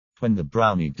When the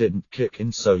brownie didn't kick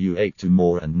in, so you ate 2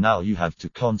 more and now you have to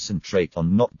concentrate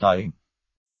on not dying.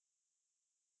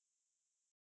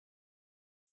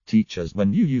 Teachers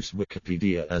when you use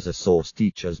Wikipedia as a source.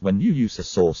 Teachers when you use a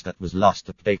source that was last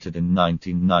updated in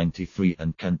 1993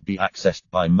 and can't be accessed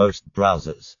by most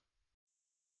browsers.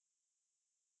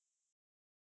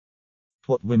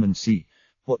 What women see,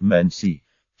 what men see.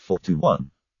 4-1.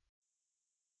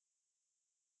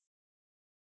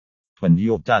 When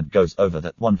your dad goes over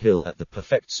that one hill at the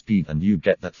perfect speed and you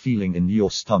get that feeling in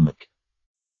your stomach.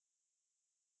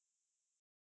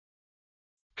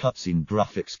 Cutscene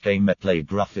graphics. Gameplay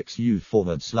graphics.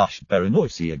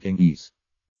 U/Berenoisiagingese.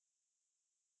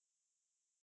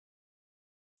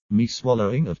 Me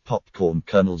swallowing of popcorn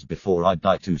kernels before I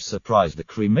die to surprise the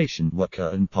cremation worker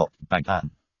and popped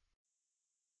bagan.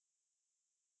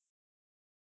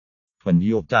 When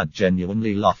your dad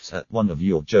genuinely laughs at one of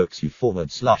your jokes.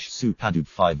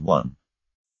 U/Supadub51.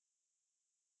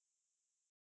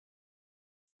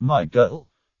 My girl,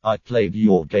 I played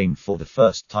your game for the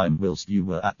first time whilst you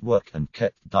were at work and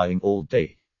kept dying all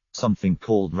day. Something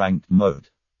called ranked mode.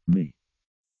 Me.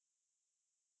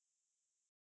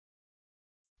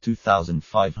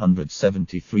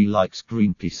 2,573 likes.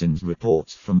 Greenpeace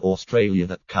reports from Australia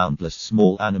that countless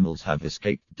small animals have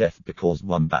escaped death because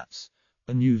wombats,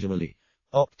 unusually,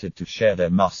 opted to share their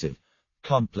massive,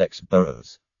 complex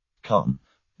burrows. Come,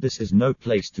 this is no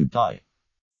place to die.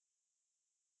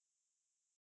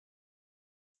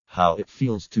 How it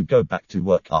feels to go back to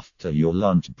work after your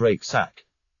lunch break sack.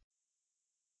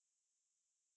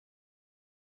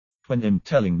 When I'm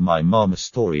telling my mom a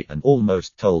story and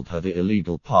almost told her the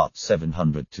illegal part.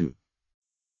 702.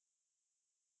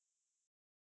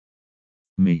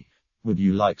 Me, would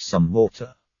you like some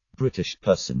water? British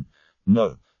person,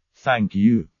 no, thank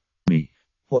you. Me,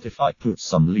 what if I put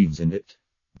some leaves in it?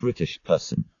 British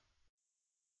person.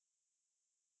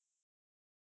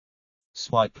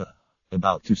 Swiper,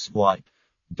 about to swipe.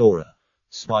 Dora,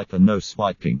 swiper no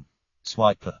swiping.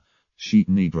 Swiper, sheet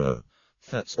negro,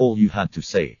 that's all you had to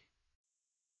say.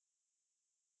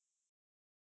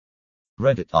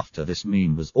 Reddit after this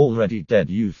meme was already dead.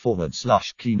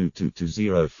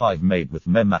 U/Kinu2205 made with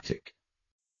Mematic.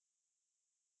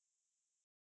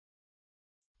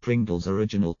 Pringles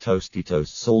original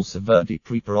Tostitos Salsa Verde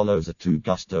Preparolosa 2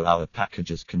 Gusto. Our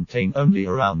packages contain only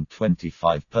around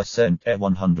 25% air.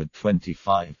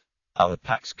 125. Our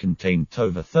packs contain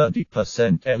over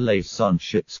 30% air. Lay's Sun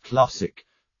Chips Classic.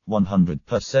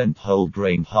 100% whole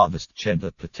grain harvest cheddar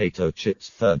potato chips.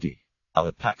 30.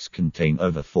 Our packs contain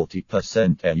over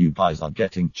 40% air. You guys are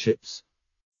getting chips.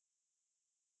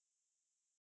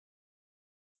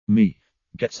 Me,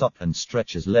 gets up and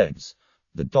stretches legs.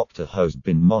 The doctor has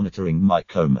been monitoring my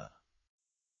coma.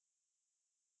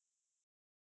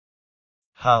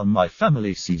 How my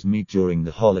family sees me during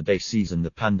the holiday season.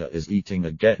 The panda is eating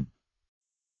again.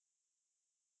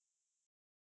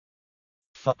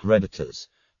 Fuck Redditors.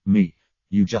 Me,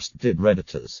 you just did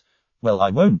Redditors. Well,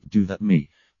 I won't do that. Me,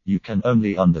 you can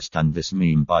only understand this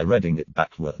meme by reading it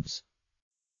backwards.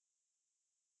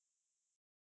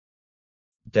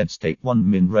 Dead State 1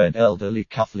 Min Red elderly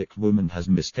Catholic woman has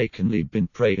mistakenly been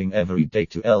praying every day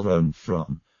to Elrond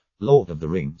from Lord of the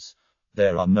Rings.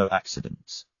 There are no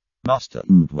accidents. Master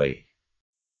Oogway.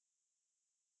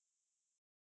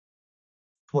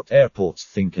 What airports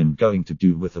think I'm going to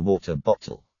do with a water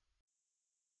bottle?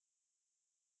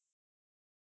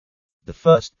 The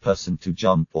first person to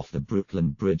jump off the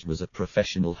Brooklyn Bridge was a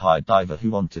professional high diver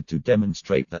who wanted to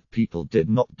demonstrate that people did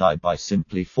not die by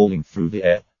simply falling through the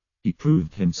air. He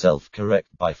proved himself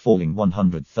correct by falling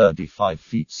 135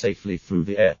 feet safely through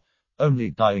the air,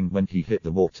 only dying when he hit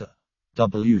the water.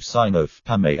 W sin of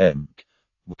Pame Mk.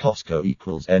 Cosco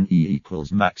equals NE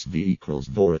equals max V equals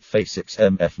Vorat F6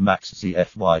 MF max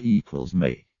ZFY equals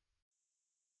May.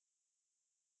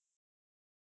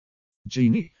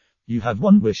 Genie, you have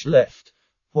one wish left.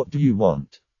 What do you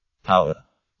want? Power,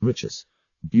 riches,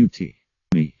 beauty.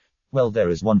 Me, well, there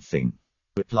is one thing.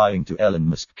 Replying to Elon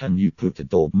Musk, can you put a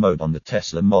dog mode on the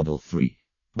Tesla Model 3,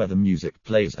 where the music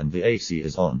plays and the AC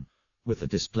is on, with a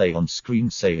display on screen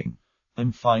saying,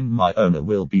 I'm fine, my owner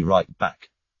will be right back.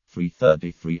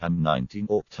 3:33 am 19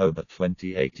 October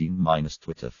 2018 minus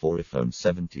Twitter for iPhone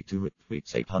 72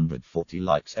 retweets 840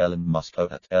 likes Elon Musk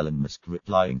at Elon Musk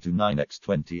replying to 9x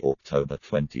 20 October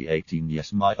 2018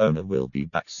 yes, my owner will be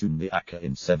back soon. The Aka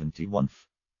in 71th.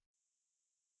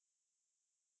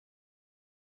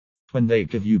 When they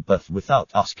give you birth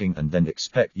without asking and then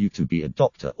expect you to be a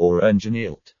doctor or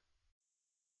engineer.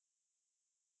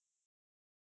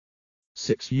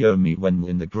 6 Yo me when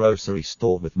in the grocery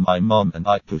store with my mom and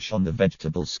I push on the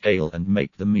vegetable scale and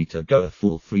make the meter go a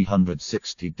full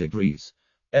 360 degrees.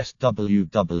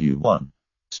 SWW1.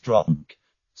 Strong.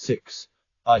 6.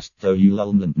 Iced though you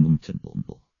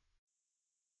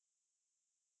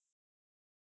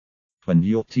when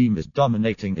your team is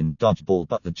dominating in dodgeball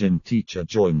but the gym teacher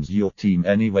joins your team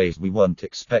anyways, we weren't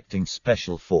expecting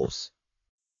special force.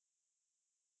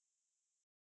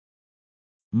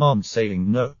 Mom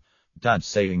saying no, dad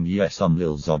saying yes,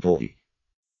 lil Zogoi.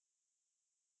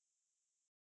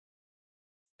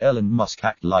 Elon Musk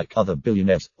act like other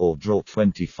billionaires or draw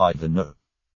 25 and no.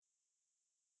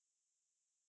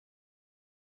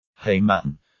 Hey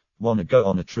man, wanna go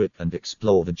on a trip and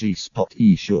explore the G-spot?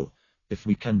 Sure. If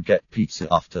we can get pizza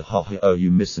after haha, oh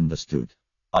you misunderstood.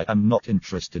 I am not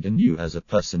interested in you as a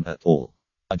person at all.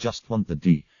 I just want the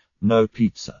D. No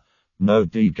pizza. No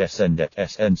D gesendet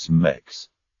SN smex.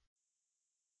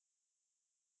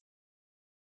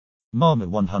 Mama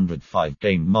 105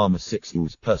 game Mama 6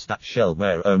 use per stat shell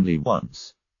wear only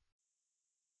once.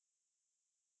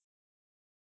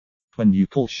 When you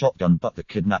call shotgun but the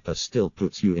kidnapper still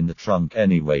puts you in the trunk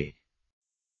anyway.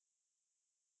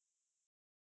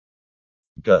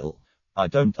 Girl, I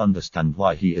don't understand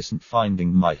why he isn't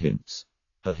finding my hints.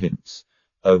 Her hints.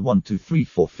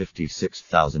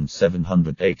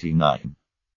 0123456,789.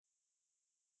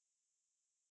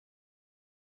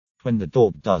 When the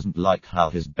dog doesn't like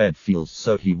how his bed feels,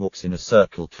 so he walks in a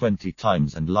circle 20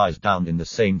 times and lies down in the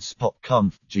same spot.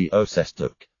 Comf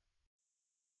Geosestok.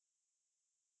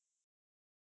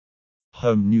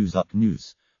 Home news up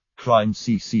news. Crime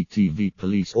CCTV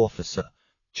police officer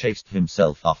chased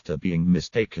himself after being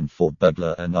mistaken for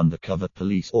burglar. An undercover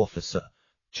police officer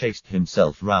chased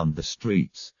himself round the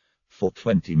streets for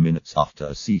 20 minutes after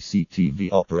a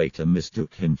CCTV operator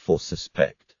mistook him for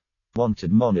suspect.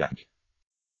 Wanted Moniag.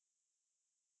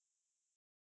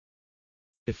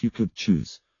 If you could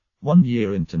choose 1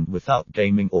 year intern without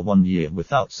gaming or 1 year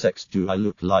without sex, do I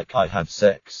look like I have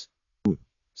sex? Ooh,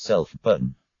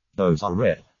 self-burn. Those are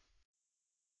rare.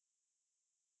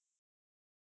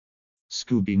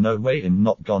 Scooby, no way, I'm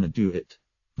not gonna do it.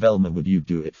 Velma, would you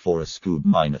do it for a Scoob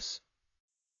minus?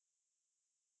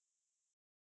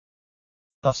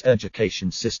 Us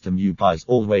education system, you guys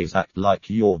always act like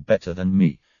you're better than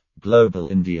me. Global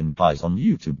Indian guys on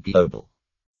YouTube Global.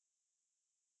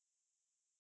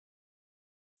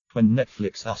 When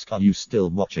Netflix asks, are you still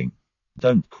watching?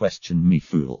 Don't question me,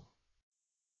 fool.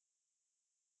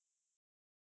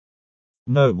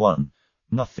 No one.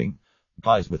 Nothing.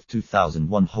 Guys with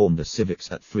 2001 Honda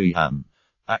Civics at 3 am.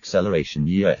 Acceleration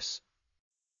yes.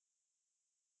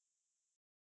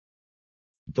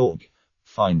 Dog.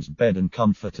 Finds bed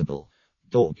uncomfortable.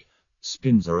 Dog.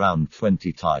 Spins around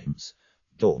 20 times.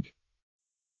 Dog.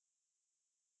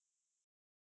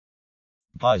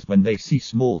 Guys when they see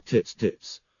small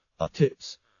tits are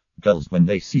tits. Girls when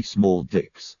they see small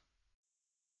dicks.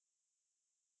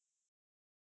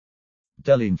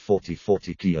 Delin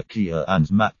 4040 Kia and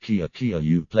Matt Kia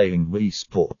you playing Wii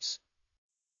Sports.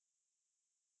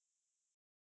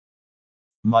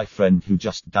 My friend who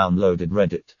just downloaded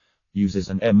Reddit uses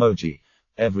an emoji.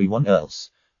 Everyone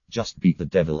else just beat the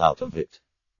devil out of it.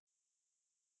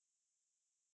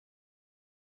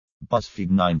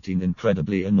 BuzzFeed 19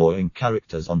 incredibly annoying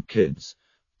characters on kids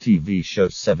TV show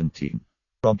 17.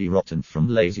 Robbie Rotten from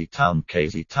Lazy Town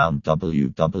KZ Town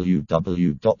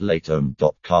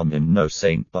www.latehome.com. I'm no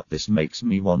saint but this makes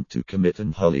me want to commit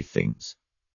unholy things.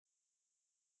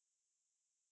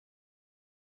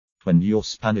 When your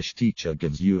Spanish teacher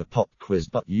gives you a pop quiz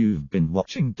but you've been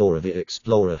watching Dora the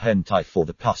Explorer hentai for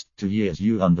the past 2 years,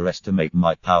 you underestimate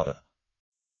my power.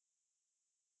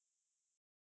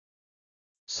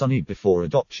 Sunny before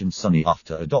adoption, sunny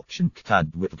after adoption,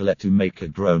 ktad with glare to make a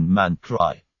grown man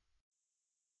cry.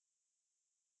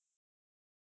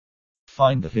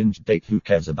 Find a Hinge date who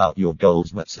cares about your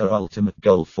goals. What's her ultimate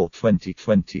goal for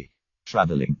 2020?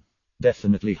 Traveling.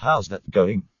 Definitely. How's that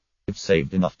going? I've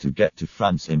saved enough to get to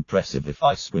France. Impressive. If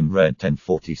I swim red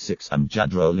 1046 I'm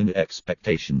jadrolling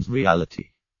expectations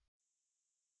reality.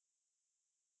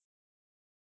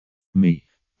 Me.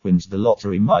 Wins the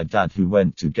lottery. My dad who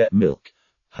went to get milk.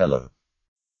 Hello.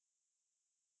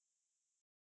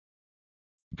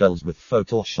 Girls with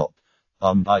Photoshop.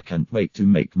 I can't wait to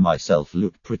make myself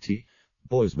look pretty.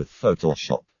 Boys with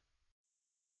Photoshop.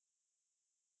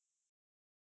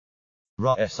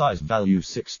 Raw size value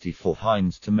 64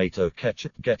 Heinz tomato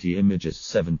ketchup. Getty images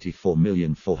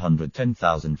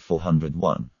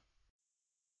 74,410,401.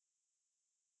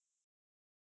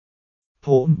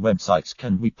 Porn websites.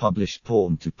 Can we publish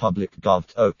porn to public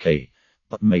gov? Okay,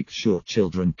 but make sure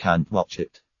children can't watch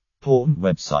it. Porn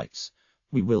websites.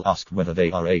 We will ask whether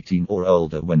they are 18 or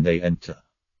older when they enter.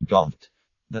 God.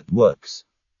 That works.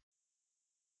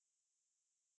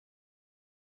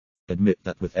 Admit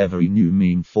that with every new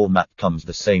meme format comes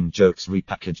the same jokes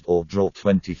repackaged, or draw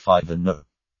 25 and no.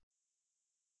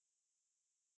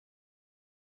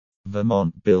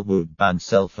 Vermont bill would ban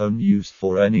cell phone use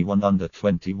for anyone under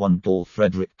 21. Ball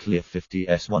Frederick Clear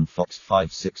 50S1 Fox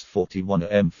 5641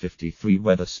 M53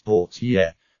 Weather Sports.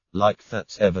 Yeah, like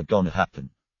that's ever gonna happen.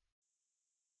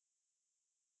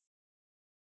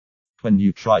 When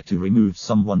you try to remove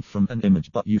someone from an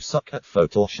image but you suck at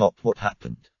Photoshop, what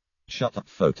happened? Shut up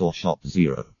Photoshop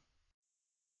 0.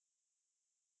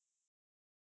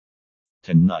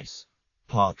 10 Nice.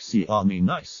 Park C Army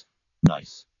nice.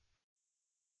 Nice.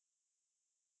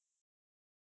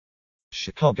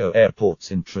 Chicago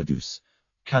airports introduce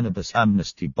cannabis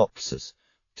amnesty boxes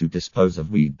to dispose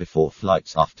of weed before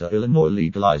flights after Illinois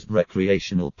legalized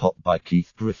recreational pot. By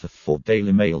Keith Griffith for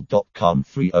DailyMail.com.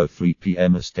 3:03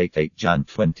 p.m. Estate 8 Jan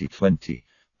 2020.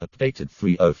 Updated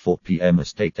 3:04 p.m.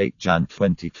 Estate 8 Jan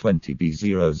 2020.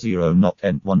 B00 not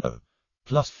N10.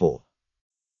 +4.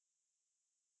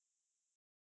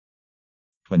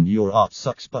 When your art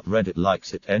sucks but Reddit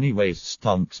likes it anyways.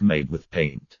 Stonks made with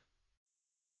paint.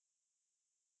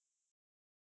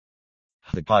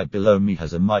 The guy below me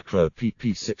has a micro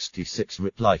PP 66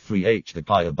 reply 3H. The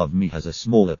guy above me has a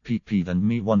smaller PP than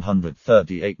me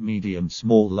 138 medium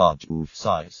small large oof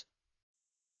size.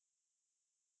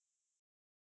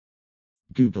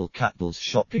 Google Cattle's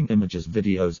shopping images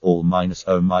videos all minus.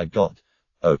 Oh my god.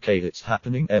 Okay, it's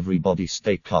happening, everybody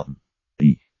stay calm.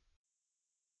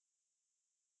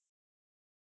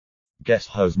 Guess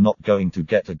who's not going to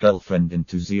get a girlfriend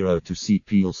into 0 to see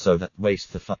Peel, so that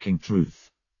waste the fucking truth.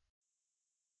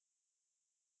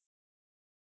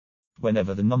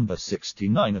 Whenever the number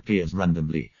 69 appears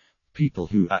randomly, people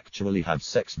who actually have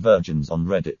sex virgins on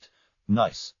Reddit.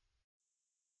 Nice.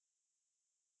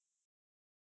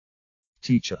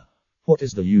 Teacher. What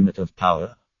is the unit of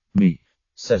power? Me.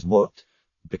 Says what?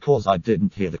 Because I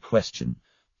didn't hear the question.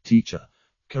 Teacher.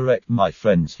 Correct my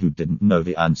friends who didn't know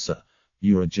the answer.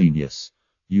 You're a genius.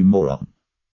 You moron.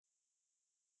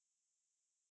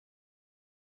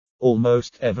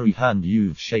 Almost every hand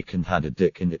you've shaken had a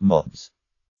dick in it, mods.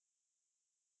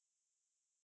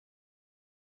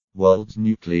 World's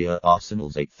nuclear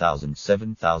arsenals 8,000,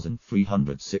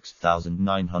 7,300,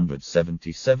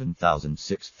 6,970, 7,000,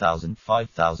 6,000,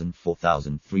 5,000,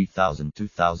 4,000, 3,000,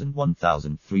 2,000,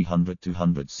 1,300,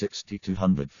 260,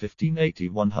 215, 80,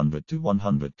 100 to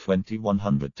 120,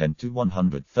 110 to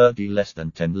 130, less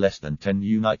than 10,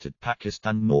 United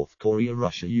Pakistan, North Korea,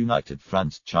 Russia, United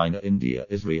France, China, India,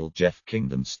 Israel, Jeff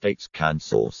Kingdom States, Can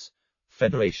Source.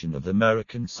 Federation of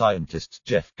American Scientists,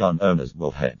 Jeff Gun Owners,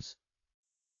 Warheads.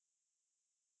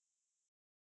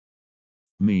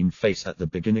 Meme face at the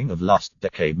beginning of last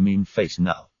decade, meme face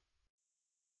now.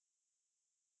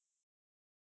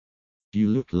 You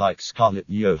look like Scarlett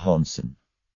Johansson.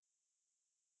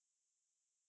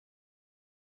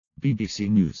 BBC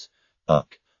News. A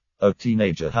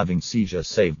teenager having seizure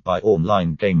saved by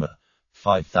online gamer.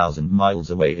 5,000 miles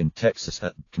away in Texas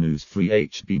at News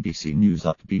 3H. BBC News.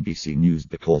 BBC News,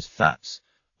 because that's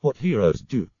what heroes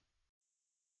do.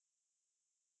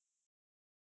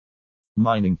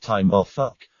 Mining time. Oh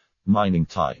fuck. Mining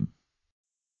time.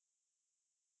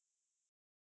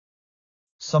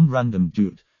 Some random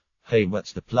dude. Hey,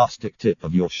 what's the plastic tip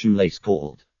of your shoelace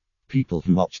called? People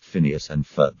who watched Phineas and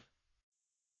Ferb.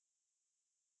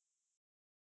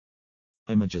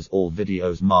 Images, all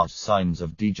videos, Mars signs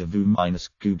of deja vu minus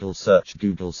Google search,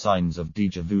 Google signs of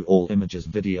deja vu, all images,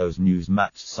 videos, news,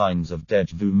 maps, signs of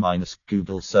deja vu minus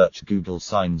Google search, Google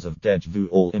signs of deja vu,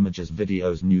 all images,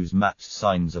 videos, news, maps,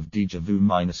 signs of deja vu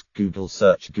minus Google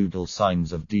search, Google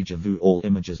signs of deja vu, all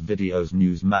images, videos,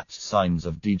 news, maps, signs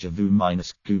of deja vu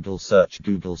minus Google search,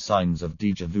 Google signs of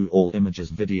deja vu, all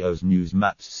images, videos, news,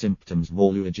 maps, symptoms,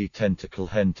 Waluigi tentacle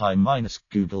hentai minus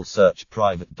Google search,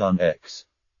 private done X.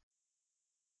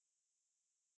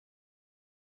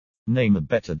 Name a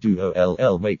better duo.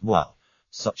 LL. Wait, wow.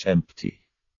 Such empty.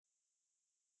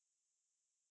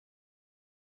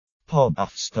 Pob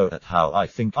afsto at how I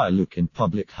think I look in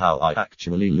public, how I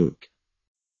actually look.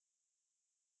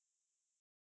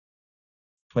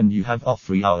 When you have a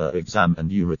 3-hour exam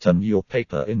and you return your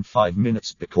paper in 5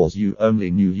 minutes because you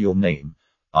only knew your name.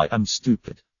 I am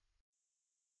stupid.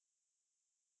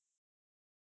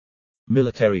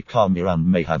 Military calm. Iran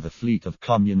may have a fleet of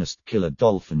communist killer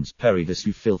dolphins. Perry this,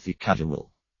 you filthy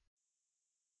casual.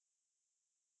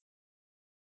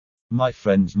 My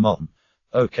friend's mom.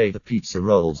 Okay, the pizza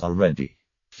rolls are ready.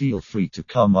 Feel free to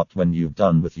come up when you've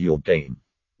done with your game.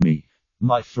 Me,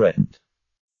 my friend.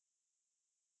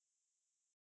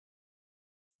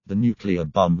 The nuclear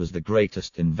bomb was the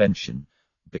greatest invention,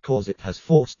 because it has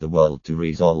forced the world to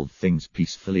resolve things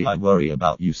peacefully. I worry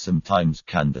about you sometimes,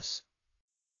 Candace.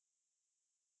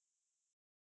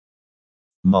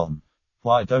 Mom,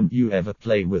 why don't you ever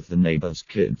play with the neighbor's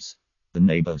kids? The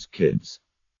neighbor's kids.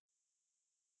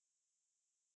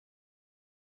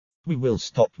 We will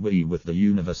stop we with the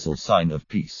universal sign of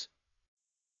peace.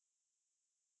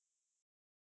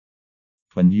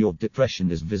 When your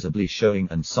depression is visibly showing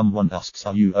and someone asks,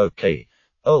 are you okay?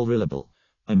 Oh, reliable.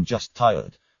 I'm just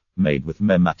tired. Made with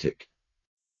Mematic.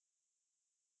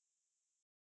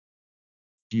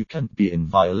 You can't be in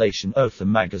violation of the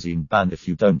magazine ban if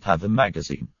you don't have a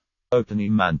magazine.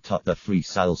 Opening man tut the free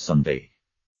sale Sunday.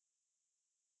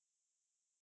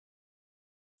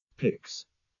 Pics.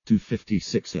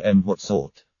 2:56 am. What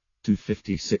sort?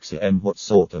 2:56 am. What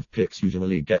sort of pics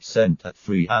usually get sent at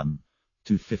 3 am?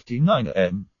 2:59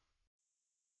 am.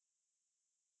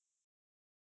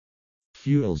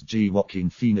 Fuels G.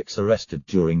 Joaquin Phoenix arrested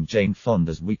during Jane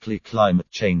Fonda's weekly climate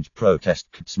change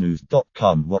protest.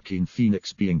 Kitsnews.com. Joaquin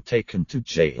Phoenix being taken to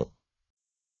jail.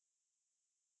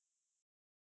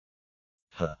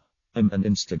 I'm an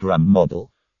Instagram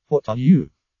model. What are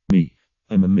you? Me.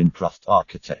 I'm a Minecraft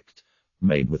architect.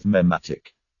 Made with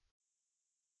Mematic.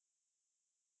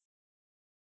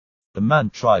 A man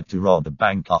tried to rob a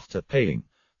bank after paying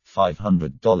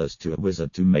 $500 to a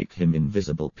wizard to make him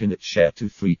invisible. Pin it, share to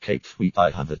 3K tweet.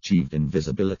 I have achieved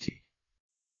invisibility.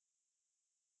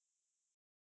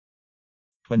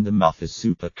 When the math is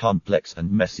super complex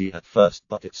and messy at first,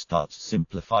 but it starts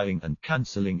simplifying and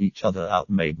cancelling each other out.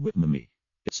 Made with me.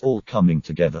 It's all coming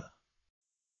together.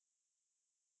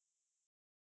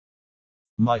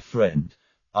 My friend,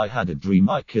 I had a dream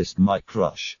I kissed my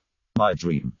crush. My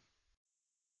dream.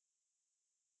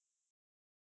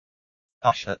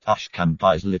 Ash at Ashcam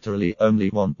guys literally only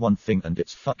want one thing, and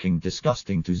it's fucking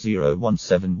disgusting. To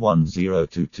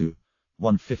 0171022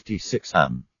 156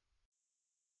 am.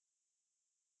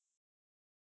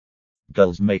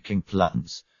 Girls making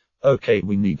plans. Okay,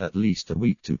 we need at least a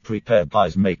week to prepare.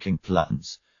 Guys making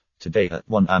plans. Today at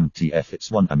 1 am TF,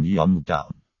 it's 1 am young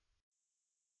down.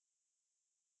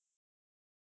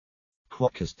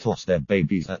 Quackers toss their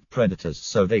babies at predators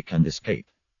so they can escape.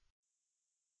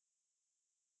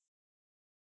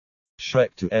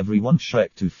 Shrek to everyone,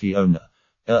 Shrek to Fiona.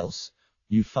 Else,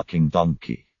 you fucking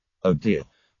donkey. Oh dear,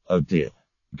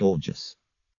 gorgeous.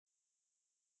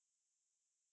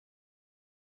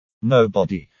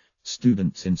 Nobody.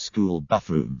 Students in school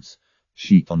bathrooms.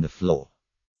 Sheet on the floor.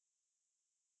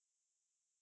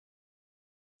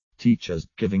 Teachers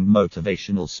giving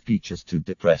motivational speeches to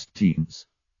depressed teens.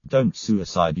 Don't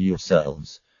suicide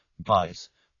yourselves.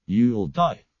 Guys, you'll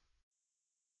die.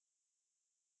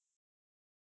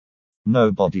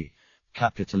 Nobody.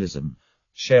 Capitalism.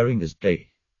 Sharing is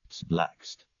gay. It's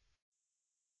blackst.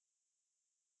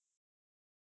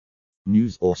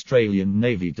 News: Australian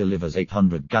Navy delivers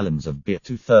 800 gallons of beer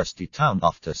to thirsty town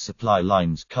after supply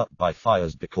lines cut by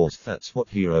fires, because that's what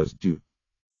heroes do.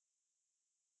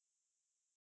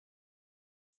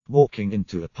 Walking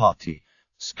into a party.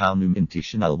 Scaunum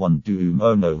intentional one doom,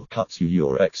 oh no, cuts you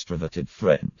your extroverted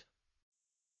friend.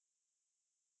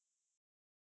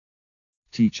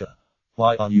 Teacher.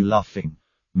 Why are you laughing?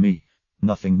 Me.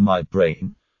 Nothing, my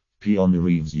brain. Peon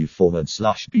Reeves you /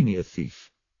 beanie a thief.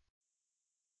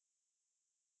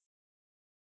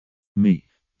 Me.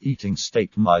 Eating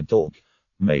steak, my dog.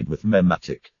 Made with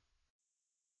Mematic.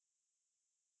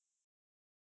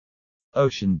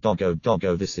 Ocean doggo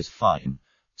doggo, this is fine.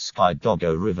 Sky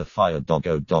doggo, river fire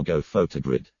doggo doggo,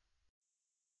 photogrid.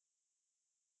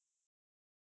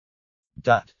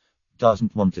 Dad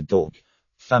doesn't want a dog.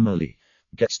 Family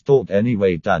gets dog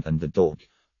anyway. Dad and the dog.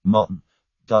 Mom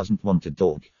doesn't want a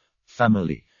dog.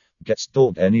 Family gets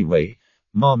dog anyway.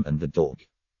 Mom and the dog.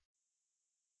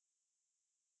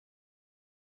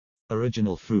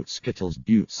 Original fruit Skittles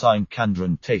Butte sign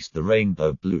Candron, taste the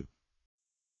rainbow blue.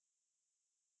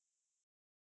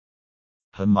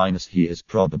 Her minus he is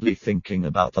probably thinking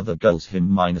about other girls. Him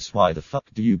minus why the fuck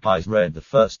do you guys read the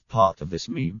first part of this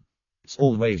meme? It's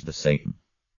always the same.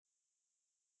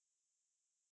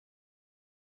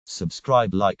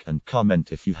 Subscribe, like and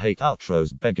comment if you hate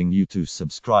outros. Begging you to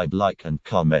subscribe, like and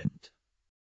comment.